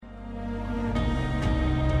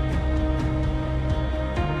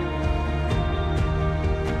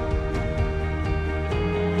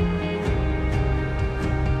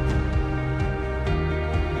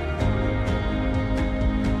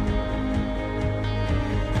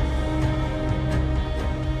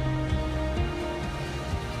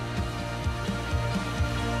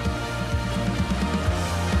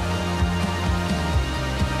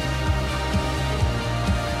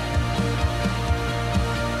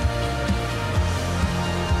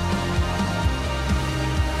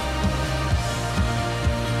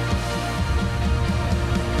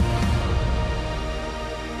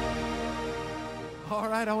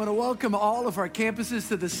right, I want to welcome all of our campuses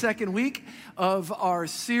to the second week of our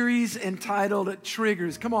series entitled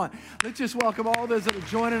Triggers. Come on, let's just welcome all those that are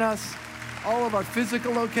joining us, all of our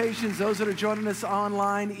physical locations, those that are joining us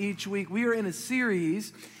online each week. We are in a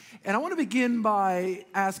series, and I want to begin by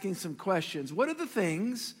asking some questions. What are the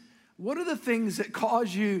things that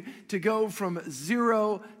cause you to go from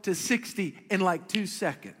 0 to 60 in like 2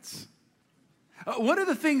 seconds? What are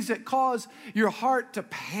the things that cause your heart to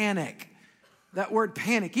panic? That word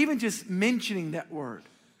panic, even just mentioning that word.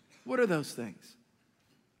 What are those things?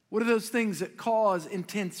 What are those things that cause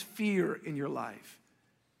intense fear in your life?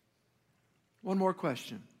 One more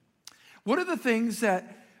question. What are the things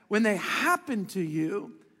that when they happen to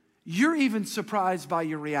you, you're even surprised by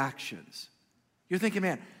your reactions? You're thinking,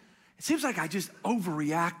 man, it seems like I just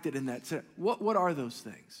overreacted in that. What are those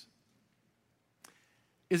things?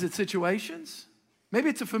 Is it situations? Maybe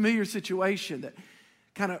it's a familiar situation that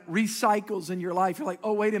kind of recycles in your life. You're like,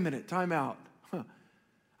 oh, wait a minute, time out.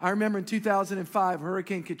 I remember in 2005,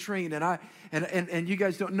 Hurricane Katrina, and you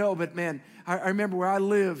guys don't know, but man, I remember where I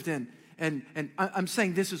lived, and I'm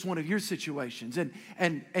saying this is one of your situations,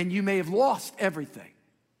 and you may have lost everything.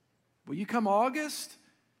 Well, you come August,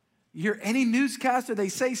 you hear any newscaster, they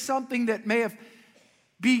say something that may have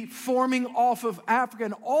be forming off of Africa,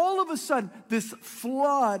 and all of a sudden, this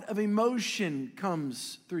flood of emotion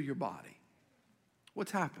comes through your body.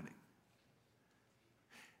 What's happening?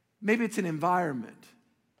 Maybe it's an environment.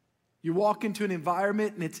 You walk into an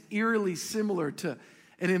environment and it's eerily similar to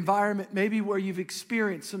an environment maybe where you've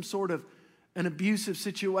experienced some sort of an abusive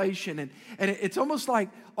situation. And it's almost like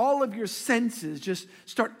all of your senses just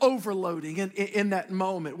start overloading in that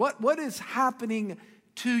moment. What is happening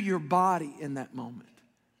to your body in that moment?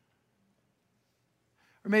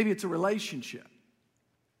 Or maybe it's a relationship.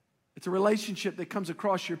 It's a relationship that comes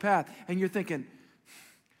across your path and you're thinking,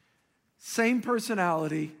 same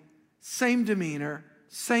personality, same demeanor,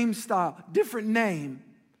 same style, different name.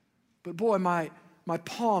 But boy, my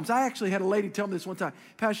palms. I actually had a lady tell me this one time.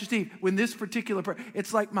 Pastor Steve, when this particular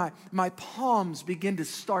it's like my palms begin to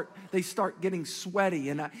start getting sweaty,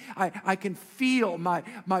 and I can feel my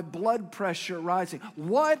blood pressure rising.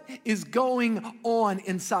 What is going on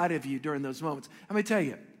inside of you during those moments? Let me tell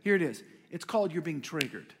you, here it is. It's called you're being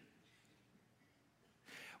triggered.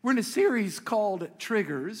 We're in a series called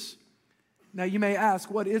Triggers. Now, you may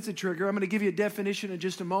ask, what is a trigger? I'm going to give you a definition in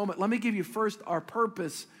just a moment. Let me give you first our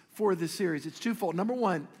purpose for this series. It's twofold. Number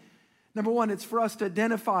one, it's for us to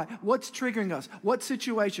identify what's triggering us, what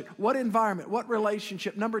situation, what environment, what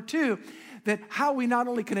relationship. Number two, that how we not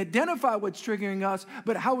only can identify what's triggering us,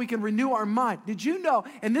 but how we can renew our mind. Did you know,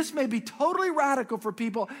 and this may be totally radical for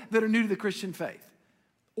people that are new to the Christian faith,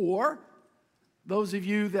 or those of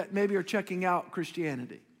you that maybe are checking out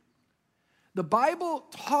Christianity. The Bible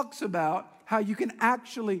talks about how you can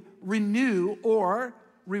actually renew or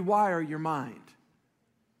rewire your mind.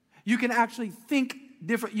 You can actually think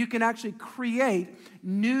different. You can actually create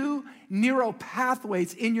new neural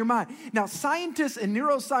pathways in your mind. Now, scientists and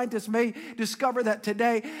neuroscientists may discover that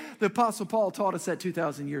today. The Apostle Paul taught us that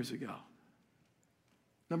 2,000 years ago.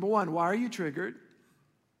 Number one, why are you triggered?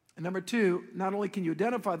 And number two, not only can you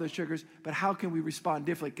identify those triggers, but how can we respond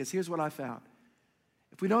differently? Because here's what I found.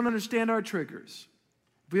 If we don't understand our triggers,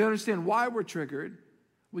 if we understand why we're triggered,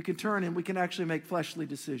 we can turn and we can actually make fleshly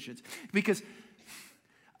decisions. Because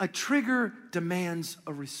a trigger demands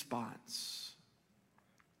a response.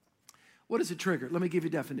 What is a trigger? Let me give you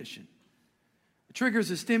a definition. A trigger is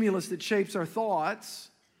a stimulus that shapes our thoughts,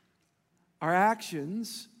 our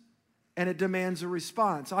actions, and it demands a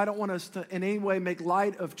response. I don't want us to in any way make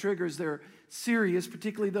light of triggers. They're serious,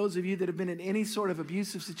 particularly those of you that have been in any sort of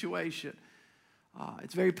abusive situation.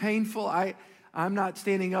 It's very painful. I'm not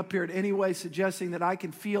standing up here in any way suggesting that I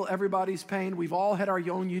can feel everybody's pain. We've all had our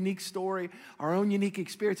own unique story, our own unique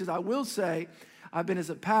experiences. I will say, I've been as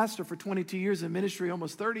a pastor for 22 years in ministry,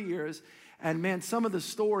 almost 30 years, and man, some of the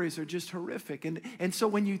stories are just horrific. And so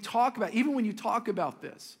when you talk about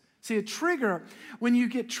this, see, a trigger, when you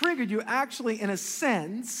get triggered, you actually, in a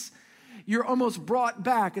sense, you're almost brought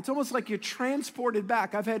back. It's almost like you're transported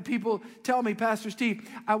back. I've had people tell me, Pastor Steve,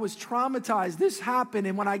 I was traumatized. This happened.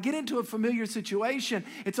 And when I get into a familiar situation,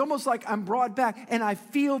 it's almost like I'm brought back and I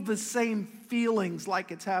feel the same feelings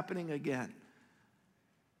like it's happening again.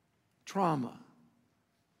 Trauma,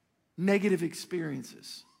 negative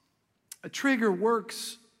experiences. A trigger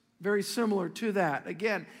works very similar to that.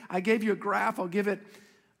 Again, I gave you a graph. I'll give it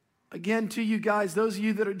again to you guys, those of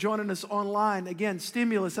you that are joining us online. Again,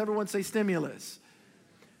 stimulus. Everyone say stimulus.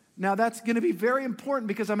 Now, that's going to be very important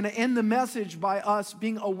because I'm going to end the message by us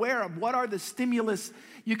being aware of what are the stimulus,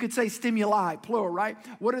 you could say stimuli, plural, right?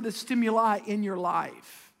 What are the stimuli in your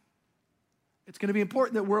life? It's going to be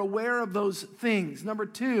important that we're aware of those things. Number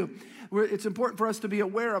two, it's important for us to be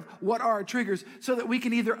aware of what are our triggers so that we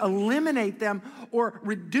can either eliminate them or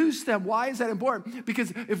reduce them. Why is that important?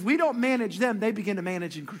 Because if we don't manage them, they begin to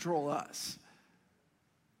manage and control us.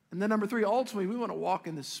 And then number three, ultimately, we want to walk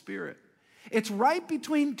in the Spirit. It's right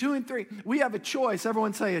between 2 and 3. We have a choice.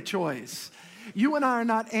 Everyone say a choice. You and I are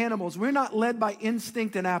not animals. We're not led by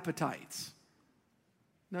instinct and appetites.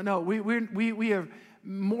 No, we are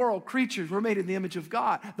moral creatures. We're made in the image of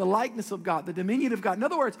God, the likeness of God, the dominion of God. In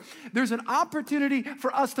other words, there's an opportunity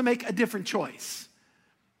for us to make a different choice.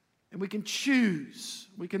 And we can choose.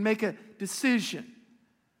 We can make a decision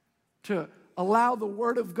to allow the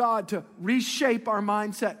Word of God to reshape our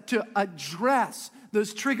mindset, to address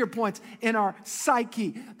those trigger points in our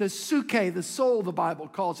psyche, the suke, the soul, the Bible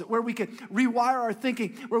calls it, where we can rewire our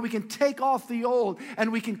thinking, where we can take off the old and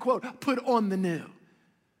we can, quote, put on the new.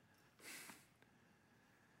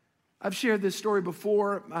 I've shared this story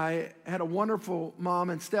before. I had a wonderful mom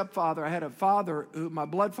and stepfather. I had a father who, my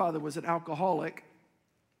blood father, was an alcoholic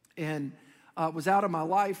and was out of my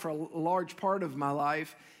life for a large part of my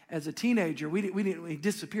life. As a teenager, he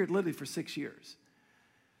disappeared literally for 6 years.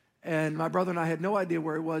 And my brother and I had no idea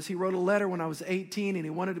where he was. He wrote a letter when I was 18, and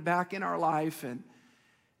he wanted it back in our life.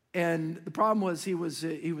 And the problem was he was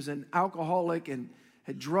an alcoholic and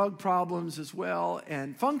had drug problems as well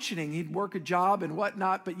and functioning. He'd work a job and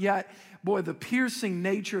whatnot, but yet, boy, the piercing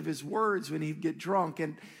nature of his words when he'd get drunk.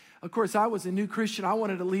 And, of course, I was a new Christian. I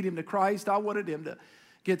wanted to lead him to Christ. I wanted him to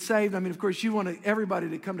get saved. I mean, of course, you want everybody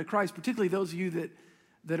to come to Christ, particularly those of you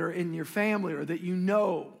that are in your family or that you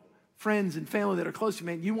know, friends and family that are close to you,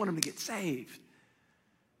 man, you want them to get saved.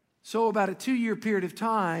 So about a 2-year period of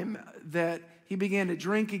time that he began to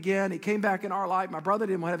drink again. He came back in our life. My brother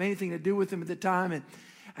didn't have anything to do with him at the time.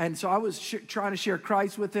 And so I was trying to share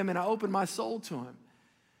Christ with him, and I opened my soul to him.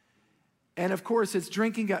 And, of course, his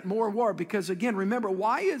drinking got more and more because, again, remember,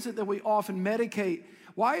 why is it that we often medicate?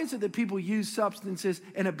 Why is it that people use substances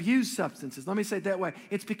and abuse substances? Let me say it that way.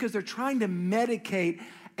 It's because they're trying to medicate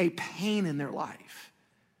a pain in their life.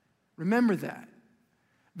 Remember that.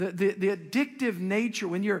 The addictive nature,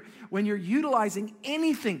 when you're utilizing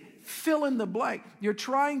anything, fill in the blank. You're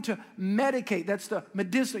trying to medicate. That's the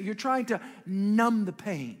medicinal. You're trying to numb the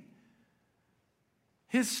pain.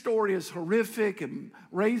 His story is horrific, and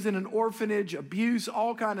raised in an orphanage, abuse,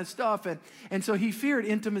 all kind of stuff. And so he feared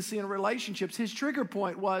intimacy and relationships. His trigger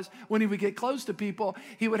point was when he would get close to people,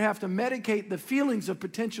 he would have to medicate the feelings of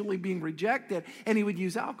potentially being rejected, and he would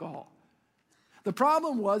use alcohol. The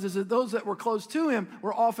problem was that those that were close to him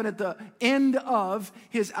were often at the end of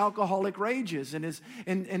his alcoholic rages,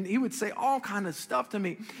 and he would say all kind of stuff to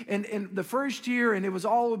me. And the first year, and it was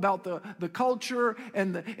all about the culture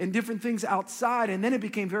and different things outside, and then it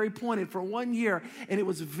became very pointed for 1 year, and it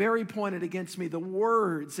was very pointed against me, the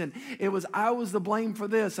words, and it was I was the blame for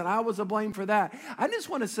this, and I was the blame for that. I just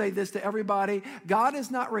want to say this to everybody. God is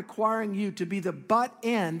not requiring you to be the butt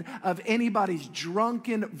end of anybody's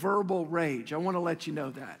drunken verbal rage. I want to let you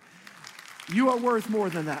know that. You are worth more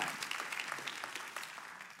than that.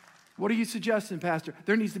 What are you suggesting, Pastor?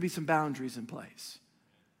 There needs to be some boundaries in place.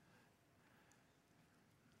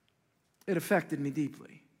 It affected me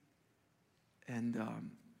deeply. And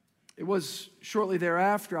it was shortly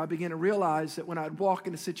thereafter I began to realize that when I'd walk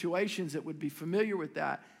into situations that would be familiar with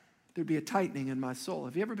that, there'd be a tightening in my soul.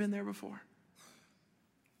 Have you ever been there before?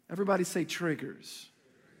 Everybody say triggers.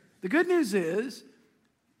 The good news is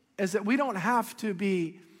that we don't have to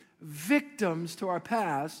be victims to our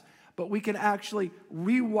past, but we can actually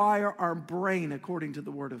rewire our brain according to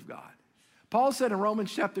the Word of God. Paul said in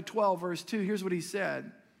Romans chapter 12, verse 2, here's what he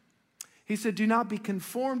said. He said, do not be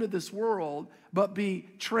conformed to this world, but be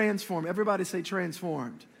transformed. Everybody say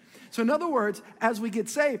transformed. So in other words, as we get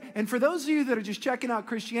saved, and for those of you that are just checking out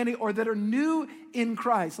Christianity or that are new in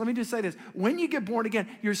Christ, let me just say this. When you get born again,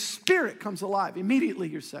 your spirit comes alive. Immediately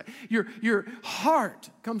you're saved. Your heart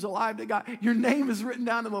comes alive to God. Your name is written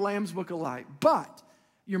down in the Lamb's Book of Life. But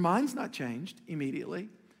your mind's not changed immediately.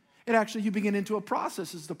 It actually, you begin into a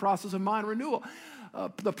process. It's the process of mind renewal.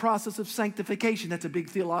 The process of sanctification. That's a big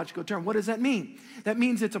theological term. What does that mean? That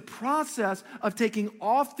means it's a process of taking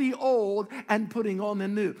off the old and putting on the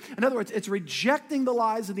new. In other words, it's rejecting the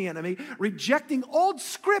lies of the enemy, rejecting old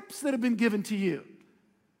scripts that have been given to you.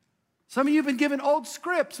 Some of you have been given old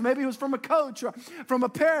scripts. Maybe it was from a coach or from a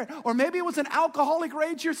parent, or maybe it was an alcoholic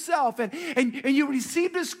rage yourself, and you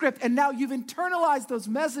received a script, and now you've internalized those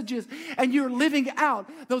messages, and you're living out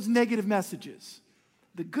those negative messages.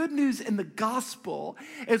 The good news in the gospel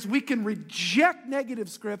is we can reject negative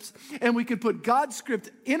scripts and we can put God's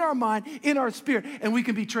script in our mind, in our spirit, and we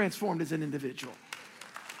can be transformed as an individual.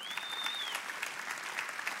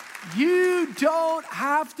 You don't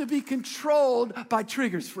have to be controlled by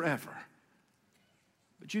triggers forever,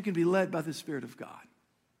 but you can be led by the Spirit of God.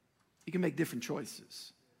 You can make different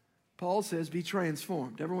choices. Paul says, be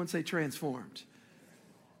transformed. Everyone say transformed.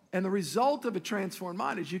 And the result of a transformed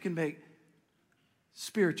mind is you can make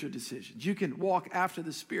spiritual decisions. You can walk after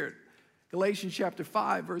the Spirit. Galatians chapter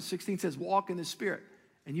 5, verse 16 says, walk in the Spirit,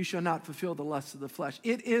 and you shall not fulfill the lusts of the flesh.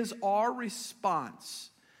 It is our response.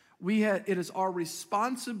 It is our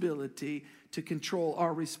responsibility to control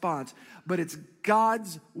our response. But it's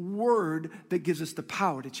God's word that gives us the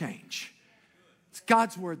power to change. It's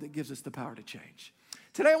God's word that gives us the power to change.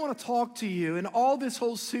 Today I want to talk to you in all this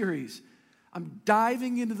whole series. I'm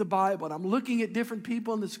diving into the Bible, and I'm looking at different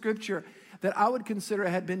people in the scripture that I would consider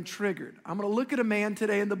had been triggered. I'm going to look at a man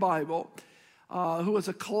today in the Bible who was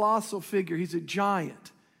a colossal figure. He's a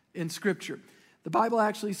giant in Scripture. The Bible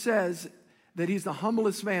actually says that he's the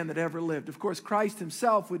humblest man that ever lived. Of course, Christ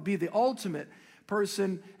himself would be the ultimate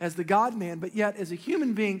person as the God-man, but yet as a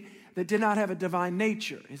human being that did not have a divine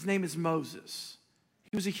nature. His name is Moses.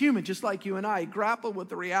 He was a human just like you and I. He grappled with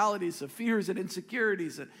the realities of fears and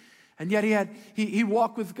insecurities, and yet he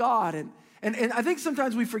walked with God. And I think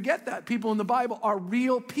sometimes we forget that people in the Bible are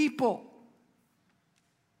real people.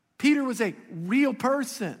 Peter was a real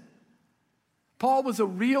person. Paul was a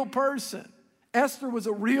real person. Esther was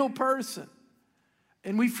a real person.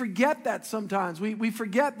 And we forget that sometimes. We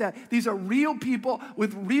forget that these are real people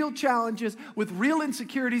with real challenges, with real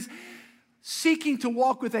insecurities, seeking to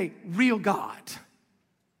walk with a real God.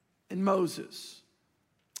 And Moses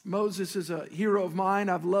is a hero of mine.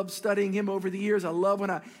 I've loved studying him over the years. I love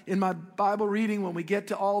in my Bible reading, when we get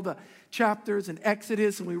to all the chapters in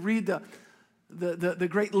Exodus and we read the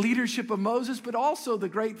great leadership of Moses, but also the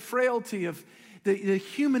great frailty of the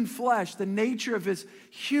human flesh, the nature of his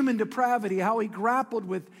human depravity, how he grappled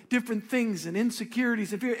with different things and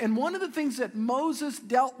insecurities and fear. And one of the things that Moses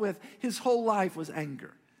dealt with his whole life was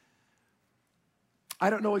anger. I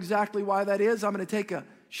don't know exactly why that is. I'm going to take a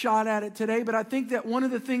shot at it today, but I think that one of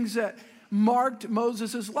the things that marked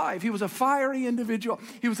Moses' life, he was a fiery individual,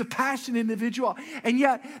 he was a passionate individual, and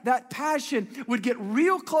yet that passion would get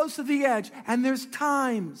real close to the edge, and there's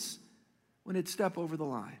times when it'd step over the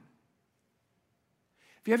line.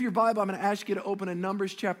 If you have your Bible, I'm going to ask you to open in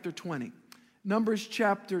Numbers chapter 20. Numbers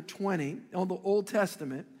chapter 20 on the Old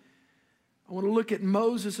Testament. I want to look at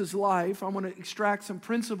Moses' life. I want to extract some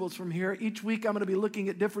principles from here. Each week I'm going to be looking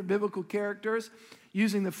at different biblical characters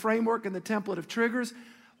using the framework and the template of triggers,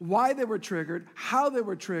 why they were triggered, how they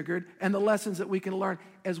were triggered, and the lessons that we can learn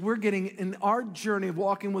as we're getting in our journey of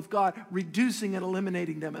walking with God, reducing and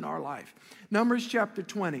eliminating them in our life. Numbers chapter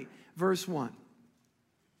 20, verse 1.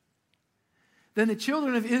 Then the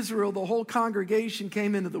children of Israel, the whole congregation,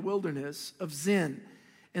 came into the wilderness of Zin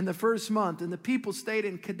in the first month, and the people stayed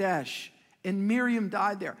in Kadesh, and Miriam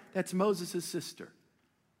died there. That's Moses' sister.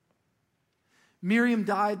 Miriam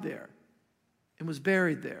died there and was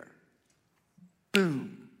buried there.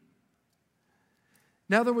 Boom.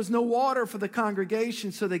 Now there was no water for the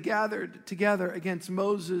congregation, so they gathered together against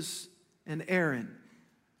Moses and Aaron.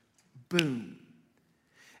 Boom.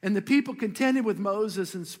 And the people contended with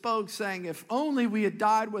Moses and spoke, saying, if only we had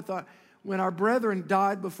died when our brethren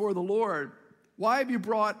died before the Lord. Why have you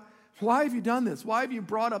done this? Why have you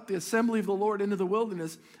brought up the assembly of the Lord into the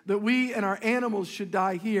wilderness, that we and our animals should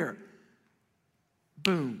die here?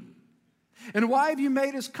 Boom. And why have you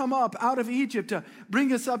made us come up out of Egypt to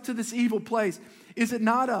bring us up to this evil place? Is it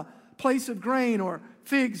not a place of grain or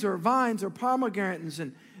figs or vines or pomegranates,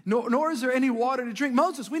 and nor is there any water to drink?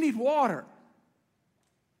 Moses, we need water.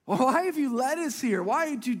 Why have you led us here? Why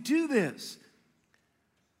did you do this?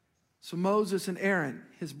 So Moses and Aaron,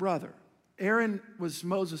 his brother. Aaron was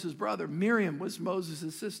Moses' brother. Miriam was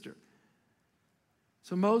Moses' sister.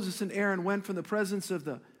 So Moses and Aaron went from the presence of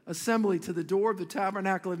the assembly to the door of the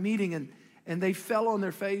tabernacle of meeting, and they fell on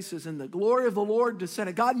their faces, and the glory of the Lord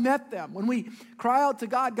descended. God met them. When we cry out to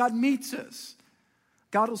God, God meets us.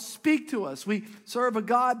 God will speak to us. We serve a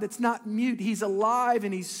God that's not mute. He's alive,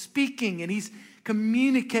 and he's speaking, and he's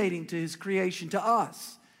communicating to his creation, to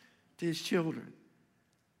us, to his children.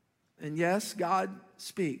 And yes, God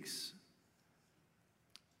speaks.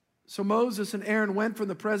 So Moses and Aaron went from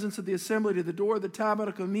the presence of the assembly to the door of the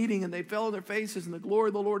tabernacle meeting, and they fell on their faces, and the glory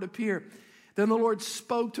of the Lord appeared. Then the Lord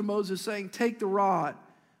spoke to Moses, saying, take the rod.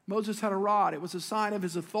 Moses had a rod. It was a sign of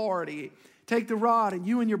his authority. Take the rod, and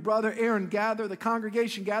you and your brother Aaron gather the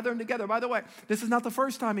congregation, gather them together. By the way, this is not the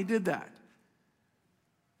first time he did that.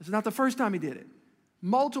 This is not the first time he did it.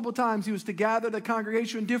 Multiple times he was to gather the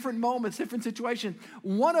congregation in different moments, different situations.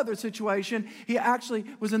 One other situation, he actually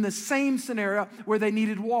was in the same scenario where they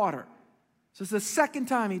needed water. So it's the second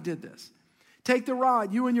time he did this. Take the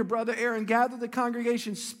rod, you and your brother Aaron, gather the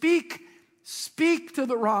congregation, speak to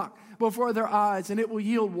the rock before their eyes, and it will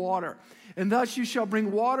yield water. And thus you shall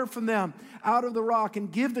bring water from them out of the rock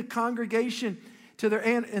and give the congregation to their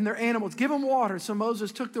animals. Give them water. So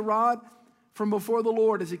Moses took the rod from before the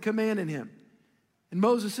Lord as he commanded him. And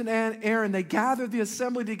Moses and Aaron, they gathered the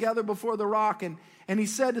assembly together before the rock, and he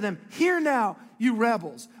said to them, "Hear now, you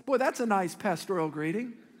rebels." Boy, that's a nice pastoral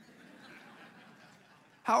greeting.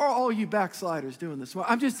 How are all you backsliders doing this? Well,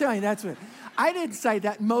 I'm just telling you, that's what, I didn't say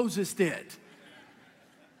that, Moses did.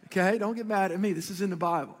 Okay, don't get mad at me. This is in the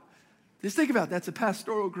Bible. Just think about it. That's a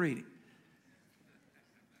pastoral greeting.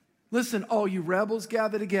 Listen, all you rebels,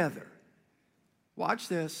 gather together. Watch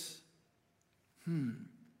this.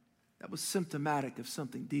 That was symptomatic of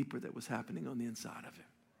something deeper that was happening on the inside of him.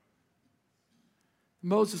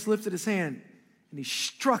 Moses lifted his hand and he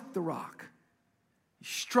struck the rock. He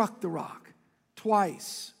struck the rock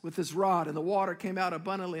twice with his rod, and the water came out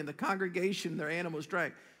abundantly, and the congregation and their animals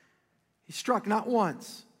drank. He struck not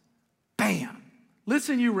once. Bam!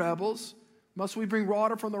 Listen, you rebels. Must we bring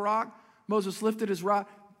water from the rock? Moses lifted his rod.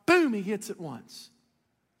 Boom! He hits it once.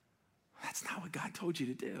 That's not what God told you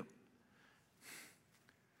to do.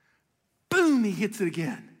 Boom, he hits it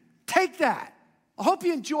again. Take that. I hope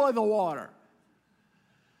you enjoy the water.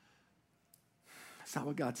 That's not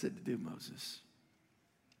what God said to do, Moses.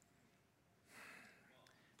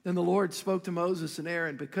 Then the Lord spoke to Moses and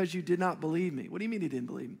Aaron, "Because you did not believe me." What do you mean he didn't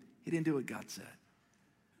believe me? He didn't do what God said.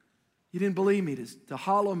 You didn't believe me to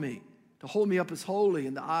hallow me, to hold me up as holy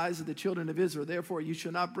in the eyes of the children of Israel. Therefore, you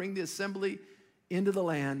shall not bring the assembly into the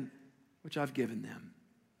land which I've given them.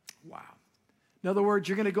 Wow. In other words,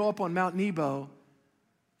 you're going to go up on Mount Nebo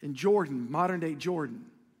in Jordan, modern-day Jordan.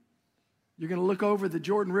 You're going to look over the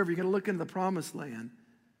Jordan River. You're going to look into the promised land,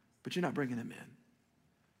 but you're not bringing them in.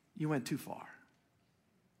 You went too far.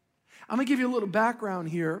 I'm going to give you a little background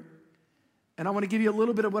here, and I want to give you a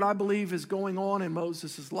little bit of what I believe is going on in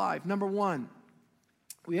Moses' life. Number one,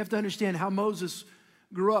 we have to understand how Moses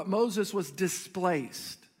grew up. Moses was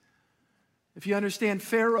displaced. If you understand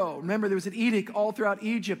Pharaoh, remember there was an edict all throughout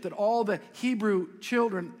Egypt that all the Hebrew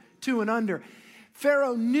children 2 and under,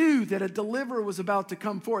 Pharaoh knew that a deliverer was about to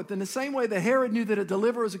come forth. In the same way that Herod knew that a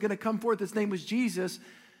deliverer was going to come forth, his name was Jesus,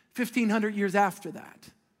 1,500 years after that.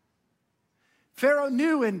 Pharaoh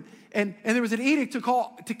knew, and there was an edict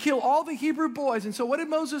to kill all the Hebrew boys. And so what did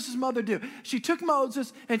Moses' mother do? She took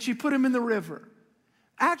Moses and she put him in the river.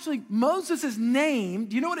 Actually, Moses' name,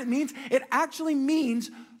 do you know what it means? It actually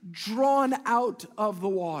means drawn out of the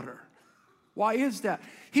water. Why is that?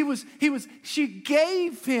 She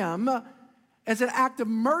gave him as an act of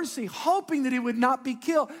mercy, hoping that he would not be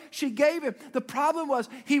killed. She gave him. The problem was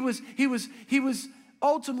he was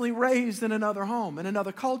ultimately raised in another home, in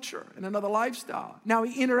another culture, in another lifestyle. Now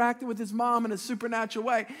he interacted with his mom in a supernatural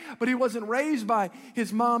way, but he wasn't raised by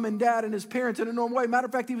his mom and dad and his parents in a normal way. Matter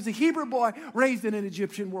of fact, he was a Hebrew boy raised in an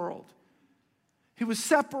Egyptian world. He was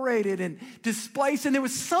separated and displaced, and there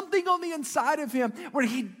was something on the inside of him where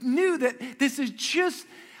he knew that this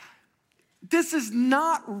is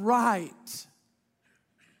not right.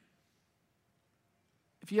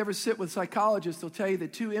 If you ever sit with psychologists, they'll tell you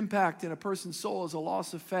that 2 impact in a person's soul is a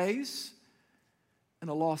loss of face and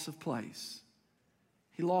a loss of place.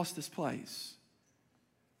 He lost his place.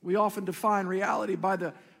 We often define reality by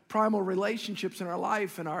the primal relationships in our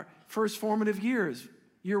life in our first formative years.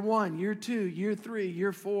 Year 1, year 2, year 3,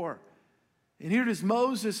 year 4. And here it is,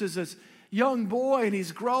 Moses is this young boy, and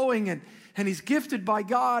he's growing, and he's gifted by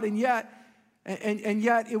God, and yet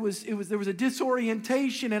there was a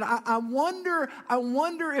disorientation. And I wonder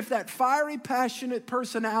if that fiery, passionate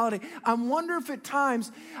personality, I wonder if at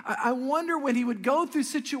times, I wonder when he would go through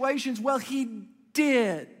situations, well, he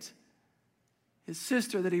did. His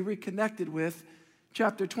sister that he reconnected with,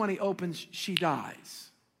 chapter 20 opens, she dies.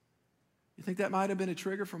 You think that might have been a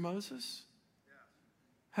trigger for Moses? Yeah.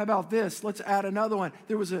 How about this? Let's add another one.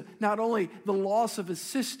 There was not only the loss of his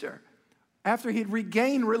sister after he'd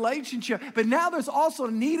regained relationship, but now there's also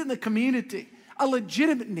a need in the community, a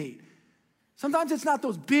legitimate need. Sometimes it's not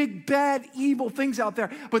those big, bad, evil things out there,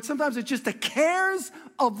 but sometimes it's just the cares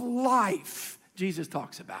of life Jesus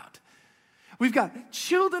talks about. We've got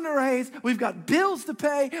children to raise, we've got bills to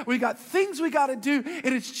pay, we've got things we got to do,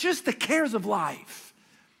 and it's just the cares of life.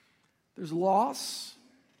 There's loss,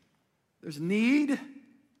 there's need,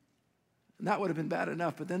 and that would have been bad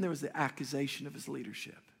enough, but then there was the accusation of his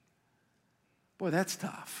leadership. Boy, that's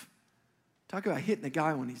tough. Talk about hitting a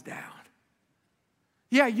guy when he's down.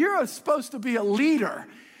 Yeah, you're supposed to be a leader.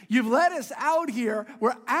 You've let us out here.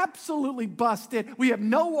 We're absolutely busted. We have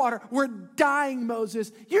no water. We're dying,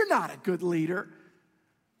 Moses. You're not a good leader.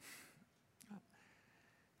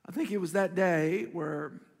 I think it was that day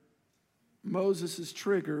where Moses'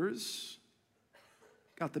 triggers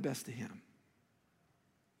got the best of him.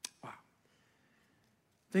 Wow.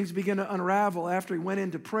 Things began to unravel after he went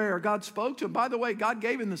into prayer. God spoke to him. By the way, God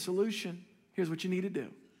gave him the solution. Here's what you need to do.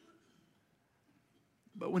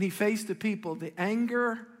 But when he faced the people, the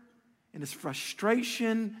anger and his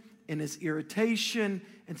frustration and his irritation,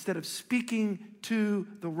 instead of speaking to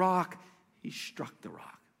the rock, he struck the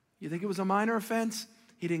rock. You think it was a minor offense?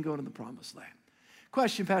 He didn't go into the promised land.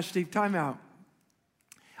 Question, Pastor Steve, time out.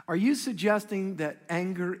 Are you suggesting that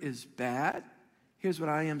anger is bad? Here's what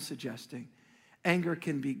I am suggesting. Anger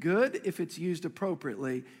can be good if it's used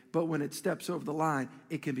appropriately, but when it steps over the line,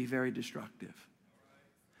 it can be very destructive.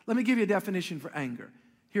 Let me give you a definition for anger.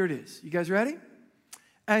 Here it is. You guys ready?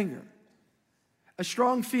 Anger. A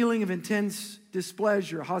strong feeling of intense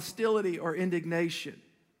displeasure, hostility, or indignation.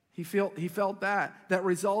 He felt that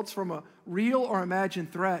results from a real or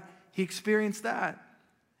imagined threat. He experienced that.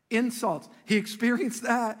 Insults. He experienced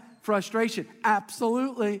that. Frustration.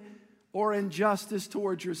 Absolutely. Or injustice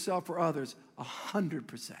towards yourself or others.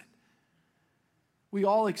 100%. We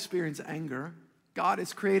all experience anger. God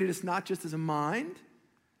has created us not just as a mind,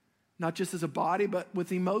 not just as a body, but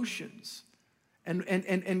with emotions.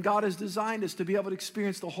 And God has designed us to be able to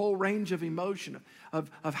experience the whole range of emotion,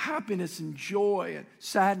 of happiness and joy and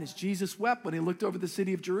sadness. Jesus wept when he looked over the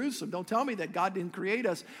city of Jerusalem. Don't tell me that God didn't create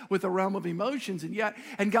us with a realm of emotions.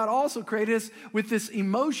 And God also created us with this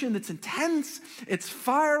emotion that's intense, it's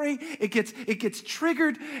fiery, it gets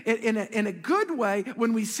triggered in a good way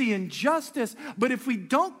when we see injustice. But if we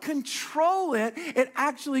don't control it, it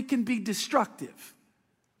actually can be destructive.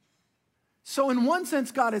 So in one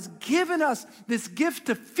sense, God has given us this gift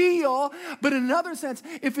to feel, but in another sense,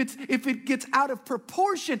 if it gets out of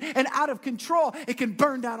proportion and out of control, it can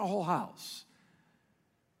burn down a whole house.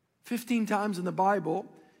 15 times in the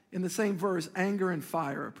Bible, in the same verse, anger and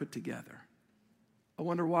fire are put together. I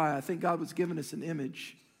wonder why. I think God was giving us an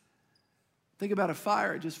image. Think about a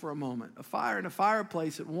fire just for a moment. A fire in a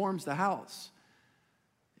fireplace, it warms the house.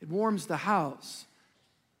 It warms the house.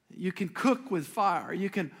 You can cook with fire. You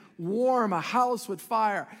can warm a house with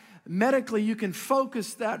fire. Medically, you can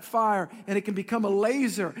focus that fire and it can become a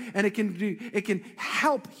laser and it can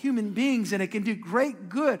help human beings and it can do great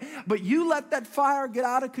good. But you let that fire get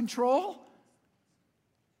out of control.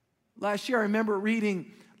 Last year, I remember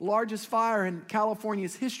reading largest fire in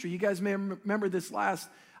California's history. You guys may remember this I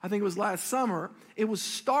think it was last summer. It was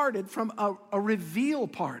started from a reveal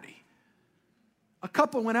party. A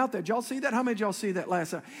couple went out there. Did y'all see that? How many of y'all see that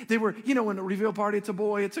last time? They were, when a reveal party, it's a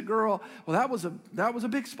boy, it's a girl. Well, that was a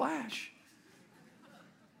big splash.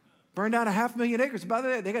 Burned down 500,000 acres. By the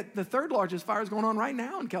way, they got the third largest fires going on right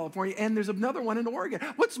now in California, and there's another one in Oregon.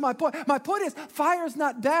 What's my point? My point is, fire's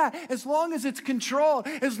not bad as long as it's controlled,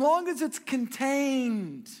 as long as it's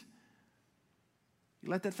contained.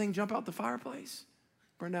 You let that thing jump out the fireplace,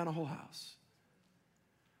 burn down a whole house.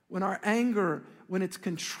 When our anger, when it's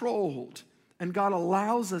controlled, and God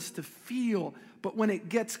allows us to feel, but when it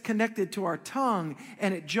gets connected to our tongue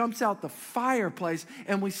and it jumps out the fireplace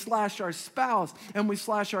and we slash our spouse and we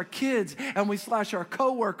slash our kids and we slash our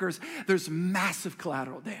coworkers, there's massive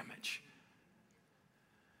collateral damage.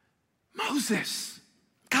 Moses,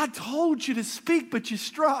 God told you to speak, but you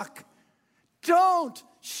struck. Don't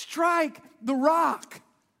strike the rock.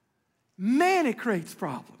 Man, it creates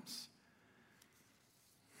problems.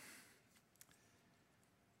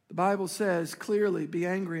 The Bible says clearly, be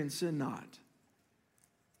angry and sin not.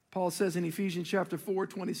 Paul says in Ephesians chapter 4,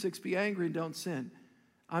 26, be angry and don't sin.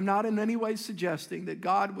 I'm not in any way suggesting that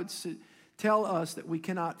God would tell us that we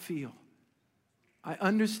cannot feel. I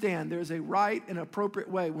understand there's a right and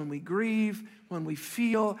appropriate way when we grieve, when we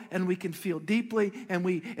feel, and we can feel deeply, and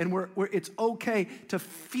it's okay to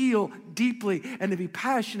feel deeply and to be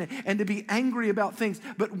passionate and to be angry about things.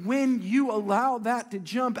 But when you allow that to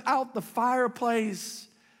jump out the fireplace,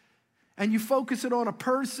 and you focus it on a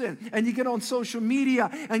person, and you get on social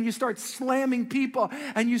media, and you start slamming people,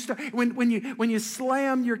 and you start when you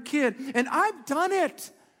slam your kid, and I've done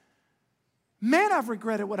it. Man, I've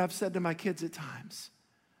regretted what I've said to my kids at times.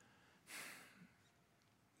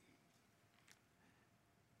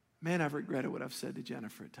 Man, I've regretted what I've said to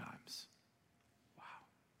Jennifer at times.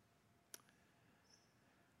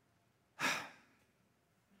 Wow.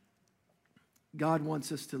 God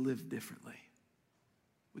wants us to live differently.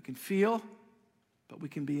 We can feel, but we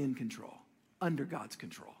can be in control, under God's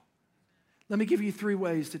control. Let me give you 3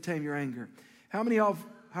 ways to tame your anger. How many of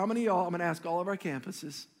y'all, I'm going to ask all of our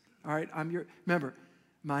campuses. All right, remember,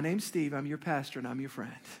 my name's Steve, I'm your pastor, and I'm your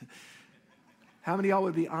friend. How many of y'all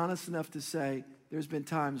would be honest enough to say, there's been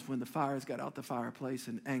times when the fire's got out the fireplace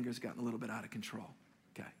and anger's gotten a little bit out of control?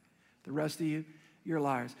 Okay. The rest of you, you're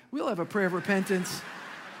liars. We'll have a prayer of repentance.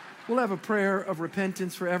 We'll have a prayer of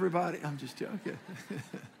repentance for everybody. I'm just joking.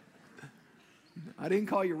 I didn't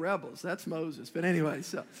call you rebels. That's Moses. But anyway,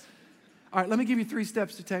 so. All right, let me give you 3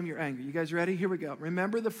 steps to tame your anger. You guys ready? Here we go.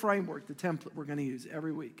 Remember the framework, the template we're going to use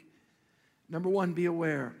every week. Number 1, be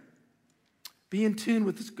aware. Be in tune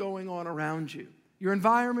with what's going on around you. Your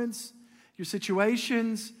environments, your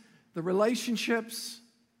situations, the relationships.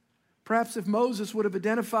 Perhaps if Moses would have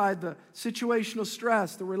identified the situational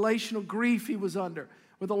stress, the relational grief he was under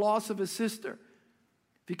with the loss of his sister,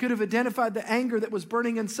 if he could have identified the anger that was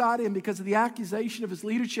burning inside him because of the accusation of his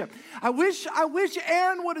leadership. I wish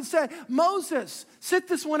Aaron would have said, Moses, sit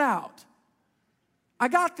this one out. I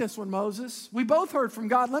got this one, Moses. We both heard from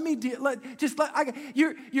God. Let me deal with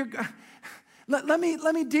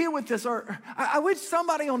this. Or I wish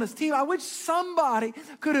somebody on his team, I wish somebody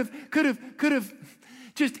could have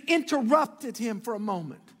just interrupted him for a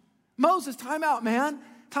moment. Moses, time out, man.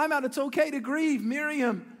 Time out. It's okay to grieve.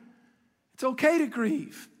 Miriam, it's okay to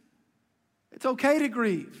grieve. It's okay to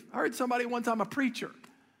grieve. I heard somebody one time, a preacher.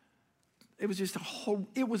 It was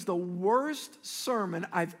it was the worst sermon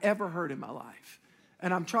I've ever heard in my life.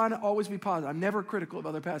 And I'm trying to always be positive. I'm never critical of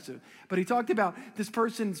other pastors. But he talked about this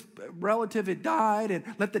person's relative had died and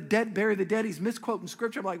let the dead bury the dead. He's misquoting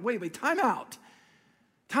scripture. I'm like, wait, time out.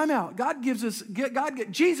 Time out.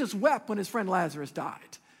 Jesus wept when his friend Lazarus died.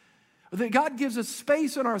 That God gives us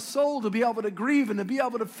space in our soul to be able to grieve and to be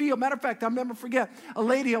able to feel. Matter of fact, I'll never forget a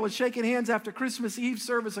lady I was shaking hands after Christmas Eve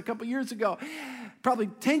service a couple years ago, probably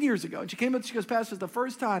 10 years ago. And she came up, she goes, Pastor, it's the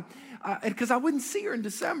first time, because I wouldn't see her in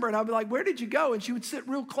December. And I'd be like, where did you go? And she would sit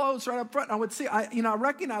real close right up front. And I would see, I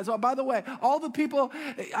recognize, oh, by the way, all the people,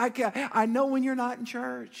 I know when you're not in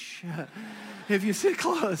church. If you sit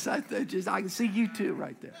close, I can see you too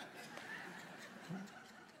right there.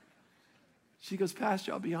 She goes,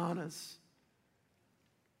 Pastor, I'll be honest.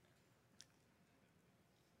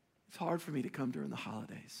 It's hard for me to come during the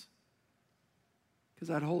holidays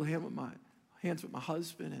because I'd hold hands with my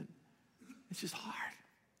husband, and it's just hard.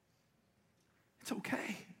 It's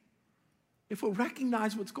okay. If we'll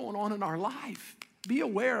recognize what's going on in our life, be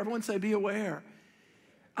aware. Everyone say, be aware.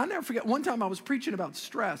 I'll never forget, one time I was preaching about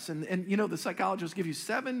stress, and the psychologists give you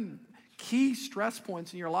 7 key stress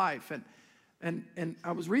points in your life, and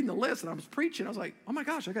I was reading the list, and I was preaching. I was like, oh my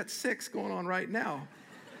gosh, I got 6 going on right now.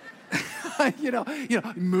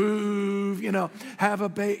 Move, have a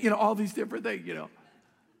baby, all these different things,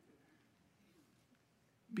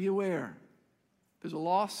 Be aware. There's a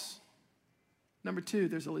loss. Number 2,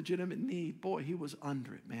 there's a legitimate need. Boy, he was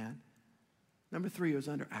under it, man. Number 3, he was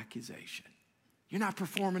under accusation. You're not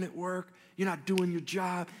performing at work. You're not doing your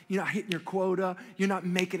job. You're not hitting your quota. You're not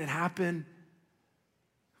making it happen.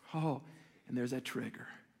 Oh, and there's that trigger.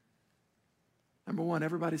 Number 1,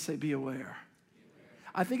 everybody say, be aware.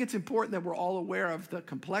 I think it's important that we're all aware of the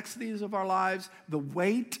complexities of our lives, the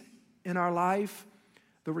weight in our life,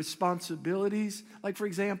 the responsibilities. Like, for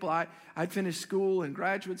example, I'd finished school and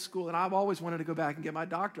graduate school, and I've always wanted to go back and get my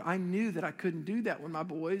doctorate. I knew that I couldn't do that when my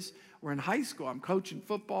boys were in high school. I'm coaching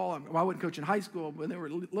football. I wasn't coaching high school when they were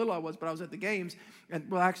little, but I was at the games.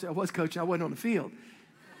 And, well, actually, I was coaching. I wasn't on the field.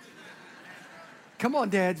 Come on,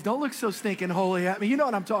 dads, don't look so stinking holy at me. You know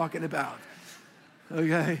what I'm talking about,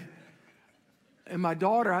 okay? And my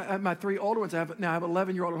daughter, I have my 3 older ones. I have an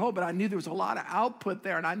 11-year-old at home, but I knew there was a lot of output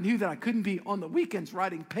there, and I knew that I couldn't be on the weekends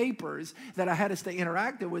writing papers, that I had to stay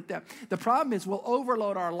interactive with them. The problem is we'll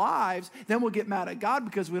overload our lives, then we'll get mad at God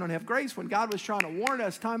because we don't have grace. When God was trying to warn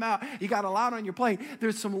us, time out, you got a lot on your plate.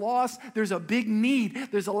 There's some loss. There's a big need.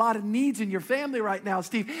 There's a lot of needs in your family right now,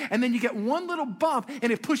 Steve. And then you get one little bump,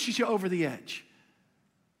 and it pushes you over the edge.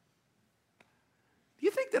 Do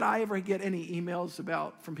you think that I ever get any emails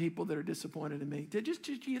from people that are disappointed in me? Do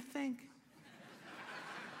you think?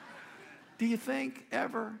 Do you think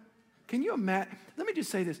ever? Can you imagine? Let me just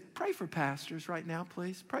say this. Pray for pastors right now,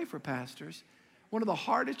 please. Pray for pastors. One of the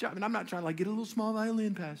hardest jobs, and I'm not trying to get a little small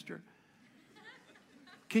violin, pastor.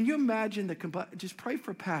 Can you imagine just pray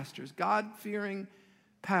for pastors, God-fearing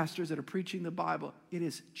pastors that are preaching the Bible. It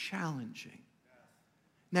is challenging.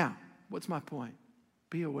 Now, what's my point?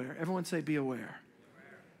 Be aware. Everyone say be aware.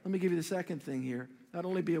 Let me give you the second thing here. Not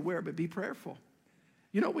only be aware, but be prayerful.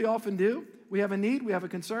 You know what we often do? We have a need, we have a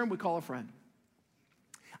concern, we call a friend.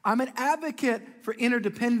 I'm an advocate for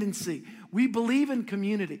interdependency. We believe in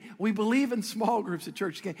community. We believe in small groups at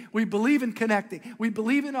church. We believe in connecting. We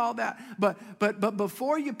believe in all that. But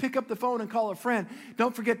before you pick up the phone and call a friend,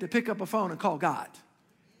 don't forget to pick up a phone and call God.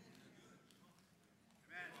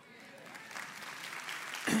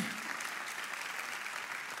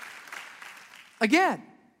 Again,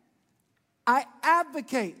 I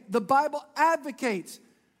advocate, the Bible advocates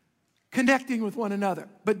connecting with one another,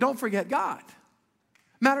 but don't forget God.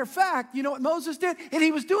 Matter of fact, you know what Moses did? And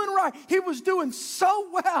he was doing right. He was doing so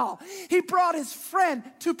well. He brought his friend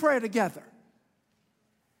to pray together.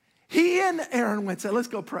 He and Aaron went and said, let's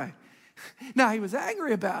go pray. Now, he was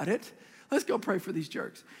angry about it. Let's go pray for these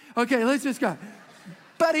jerks. Okay, let's just go.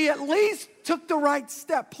 But he at least took the right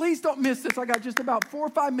step. Please don't miss this. I got just about 4 or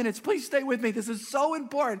 5 minutes. Please stay with me. This is so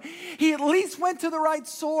important. He at least went to the right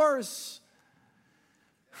source.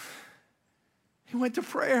 He went to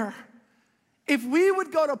prayer. If we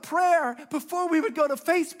would go to prayer before we would go to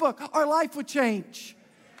Facebook, our life would change.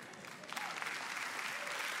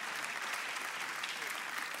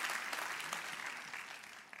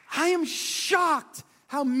 I am shocked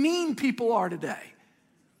how mean people are today.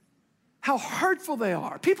 How hurtful they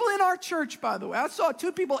are. People in our church, by the way. I saw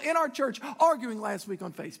 2 people in our church arguing last week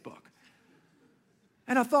on Facebook.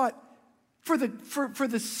 And I thought, for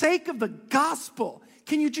the sake of the gospel,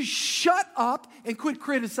 can you just shut up and quit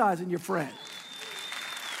criticizing your friend?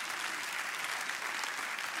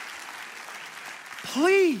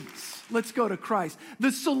 Please, let's go to Christ.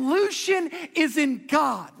 The solution is in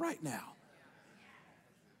God right now.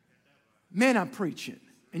 Man, I'm preaching,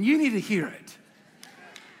 and you need to hear it.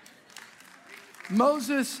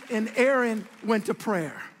 Moses and Aaron went to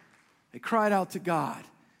prayer. They cried out to God.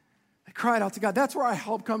 They cried out to God. That's where our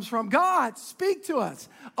help comes from. God, speak to us.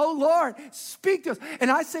 Oh, Lord, speak to us.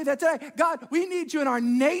 And I say that today. God, we need you in our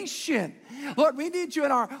nation. Lord, we need you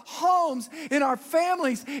in our homes, in our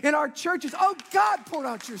families, in our churches. Oh, God, pour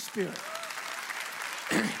out your Spirit.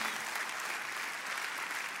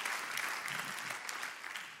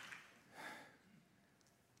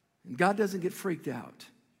 And God doesn't get freaked out.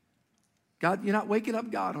 God, you're not waking up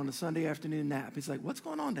God on a Sunday afternoon nap. He's like, what's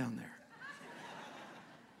going on down there?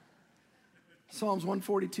 Psalms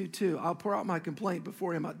 142:2, I'll pour out my complaint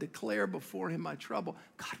before him. I'll declare before him my trouble.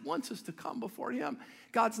 God wants us to come before him.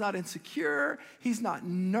 God's not insecure. He's not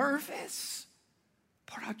nervous.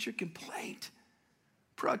 Pour out your complaint.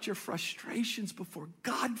 Pour out your frustrations before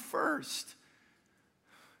God first.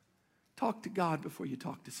 Talk to God before you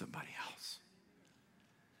talk to somebody else.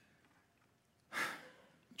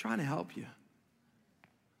 I'm trying to help you.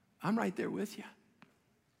 I'm right there with you.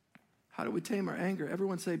 How do we tame our anger?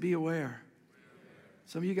 Everyone say, be aware.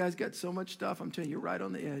 Some of you guys got so much stuff. I'm telling you, you're right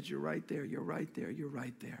on the edge. You're right there. You're right there. You're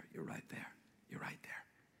right there. You're right there. You're right there.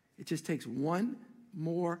 It just takes one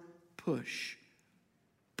more push.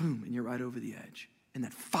 Boom, and you're right over the edge. And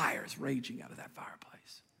that fire is raging out of that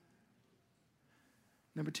fireplace.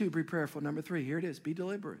 Number 2, be prayerful. Number 3, here it is. Be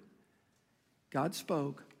deliberate. God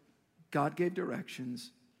spoke. God gave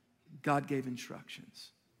directions. God gave instructions.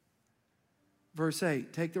 Verse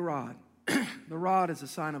 8, take the rod. The rod is a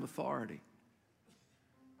sign of authority.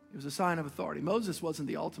 It was a sign of authority. Moses wasn't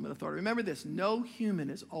the ultimate authority. Remember this, no human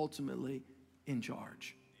is ultimately in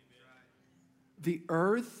charge. The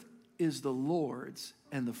earth is the Lord's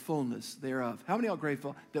and the fullness thereof. How many are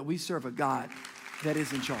grateful that we serve a God that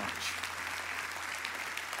is in charge?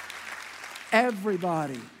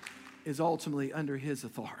 Everybody is ultimately under his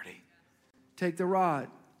authority. Take the rod,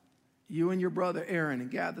 you and your brother Aaron,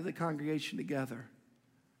 and gather the congregation together.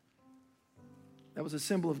 That was a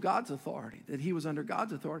symbol of God's authority, that he was under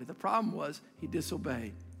God's authority. The problem was he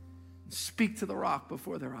disobeyed. Speak to the rock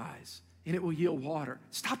before their eyes, and it will yield water.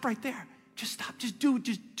 Stop right there. Just stop. Just do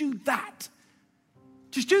that.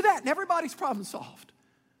 Just do that, and everybody's problem solved.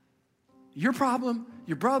 Your problem,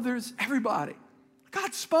 your brothers, everybody.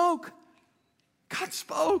 God spoke. God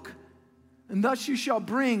spoke. And thus you shall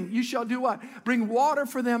do what? Bring water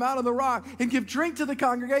for them out of the rock and give drink to the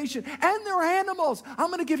congregation and their animals. I'm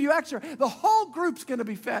going to give you extra. The whole group's going to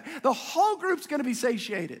be fed. The whole group's going to be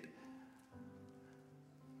satiated.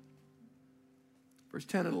 Verse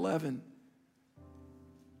 10 and 11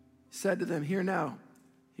 said to them, hear now.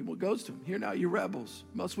 He goes to them, hear now, you rebels.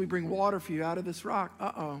 Must we bring water for you out of this rock?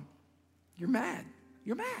 Uh-oh. You're mad.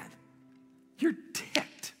 You're mad. You're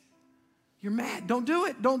ticked. You're mad. Don't do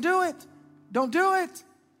it. Don't do it. Don't do it.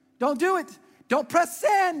 Don't do it. Don't press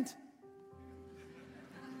send.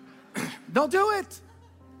 Don't do it.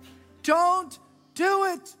 Don't do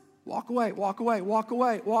it. Walk away, walk away, walk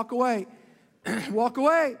away, walk away. Walk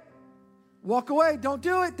away. Walk away. Don't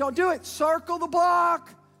do it. Don't do it. Circle the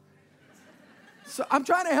block. So I'm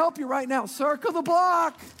trying to help you right now. Circle the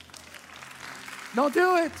block. Don't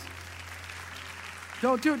do it.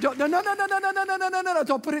 Don't do it. Don't, no, no, no, no, no, no, no, no, no, no, no, no.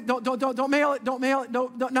 Don't put it, don't mail it. Don't mail it.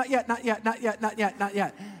 No, not yet, not yet, not yet, not yet, not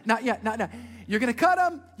yet, not yet, not yet. You're going to cut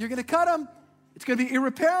them. You're going to cut them. It's going to be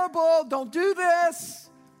irreparable. Don't do this.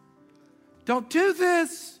 Don't do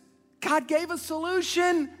this. God gave a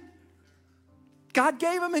solution. God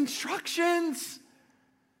gave him instructions.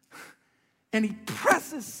 And he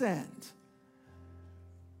presses send.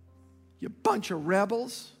 You bunch of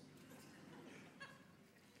rebels.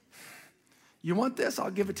 You want this?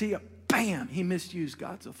 I'll give it to you. Bam! He misused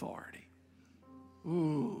God's authority.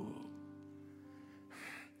 Ooh.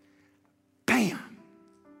 Bam!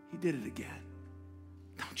 He did it again.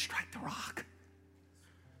 Don't strike the rock.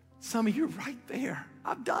 Some of you are right there.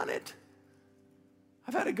 I've done it.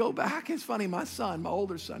 I've had to go back. It's funny, my son, my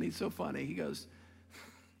older son, he's so funny. He goes,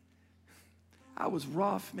 I was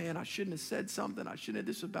rough, man. I shouldn't have said something.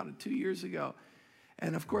 This was about 2 years ago.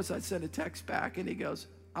 And of course, I sent a text back and he goes,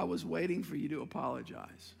 I was waiting for you to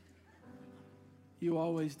apologize. You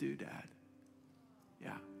always do, Dad.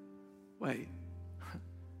 Yeah. Wait.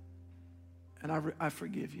 And I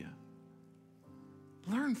forgive you.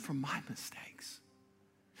 Learn from my mistakes.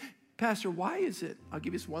 Pastor, why is it? I'll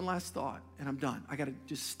give you this one last thought and I'm done. I got to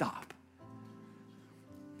just stop.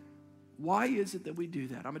 Why is it that we do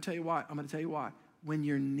that? I'm going to tell you why. When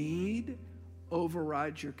your need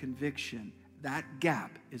overrides your conviction, that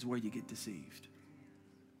gap is where you get deceived.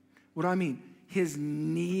 What do I mean? His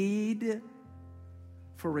need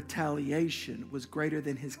for retaliation was greater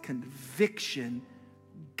than his conviction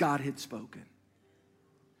God had spoken.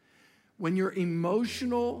 When your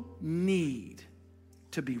emotional need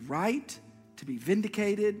to be right, to be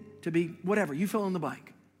vindicated, to be whatever, you fill in the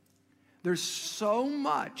blank. There's so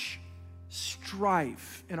much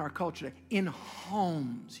strife in our culture today. In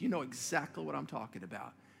homes, you know exactly what I'm talking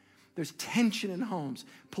about. There's tension in homes,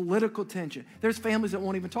 political tension. There's families that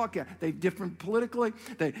won't even talk yet. They have different politically.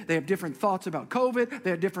 They have different thoughts about COVID. They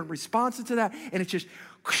have different responses to that. And it's just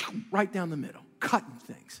right down the middle, cutting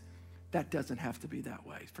things. That doesn't have to be that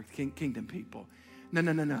way for kingdom people.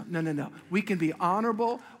 No. We can be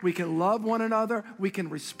honorable. We can love one another. We can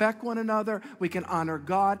respect one another. We can honor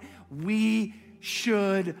God. We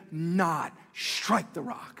should not strike the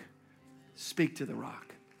rock. Speak to the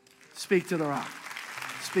rock. Speak to the rock.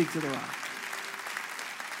 Speak to the rock.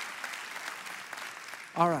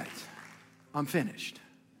 All right, I'm finished.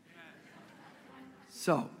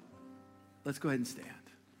 So, let's go ahead and stand.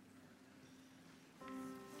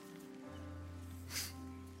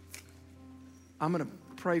 I'm going to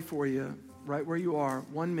pray for you right where you are,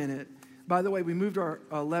 1 minute. By the way, we moved our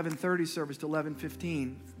 11:30 service to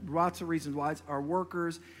 11:15. Lots of reasons why. It's our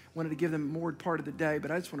workers wanted to give them more part of the day, but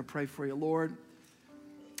I just want to pray for you, Lord.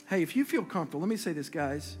 Hey, if you feel comfortable, let me say this,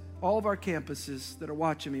 guys. All of our campuses that are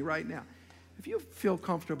watching me right now, if you feel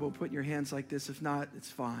comfortable putting your hands like this, if not,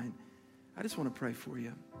 it's fine. I just want to pray for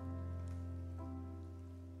you.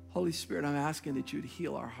 Holy Spirit, I'm asking that you'd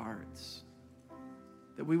heal our hearts,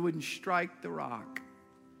 that we wouldn't strike the rock,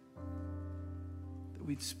 that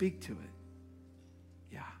we'd speak to it.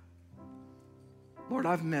 Yeah. Lord,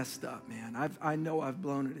 I've messed up, man. I know I've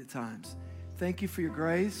blown it at times. Thank you for your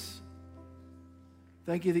grace.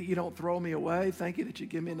 Thank you that you don't throw me away. Thank you that you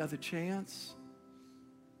give me another chance.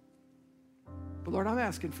 But Lord, I'm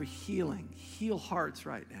asking for healing. Heal hearts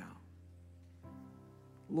right now.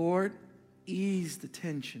 Lord, ease the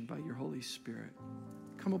tension by your Holy Spirit.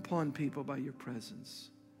 Come upon people by your presence.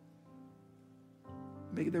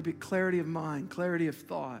 May there be clarity of mind, clarity of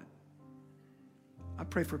thought. I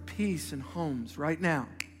pray for peace in homes right now.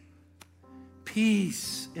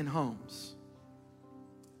 Peace in homes.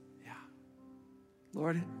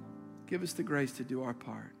 Lord, give us the grace to do our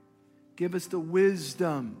part. Give us the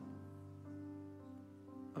wisdom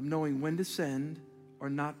of knowing when to send or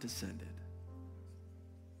not to send it.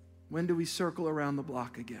 When do we circle around the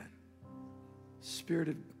block again? Spirit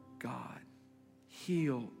of God,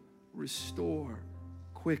 heal, restore,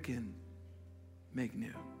 quicken, make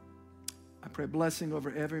new. I pray blessing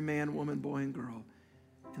over every man, woman, boy, and girl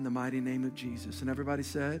in the mighty name of Jesus. And everybody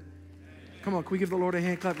said, come on, can we give the Lord a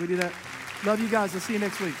hand clap? Can we do that? Love you guys. I'll see you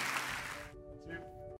next week.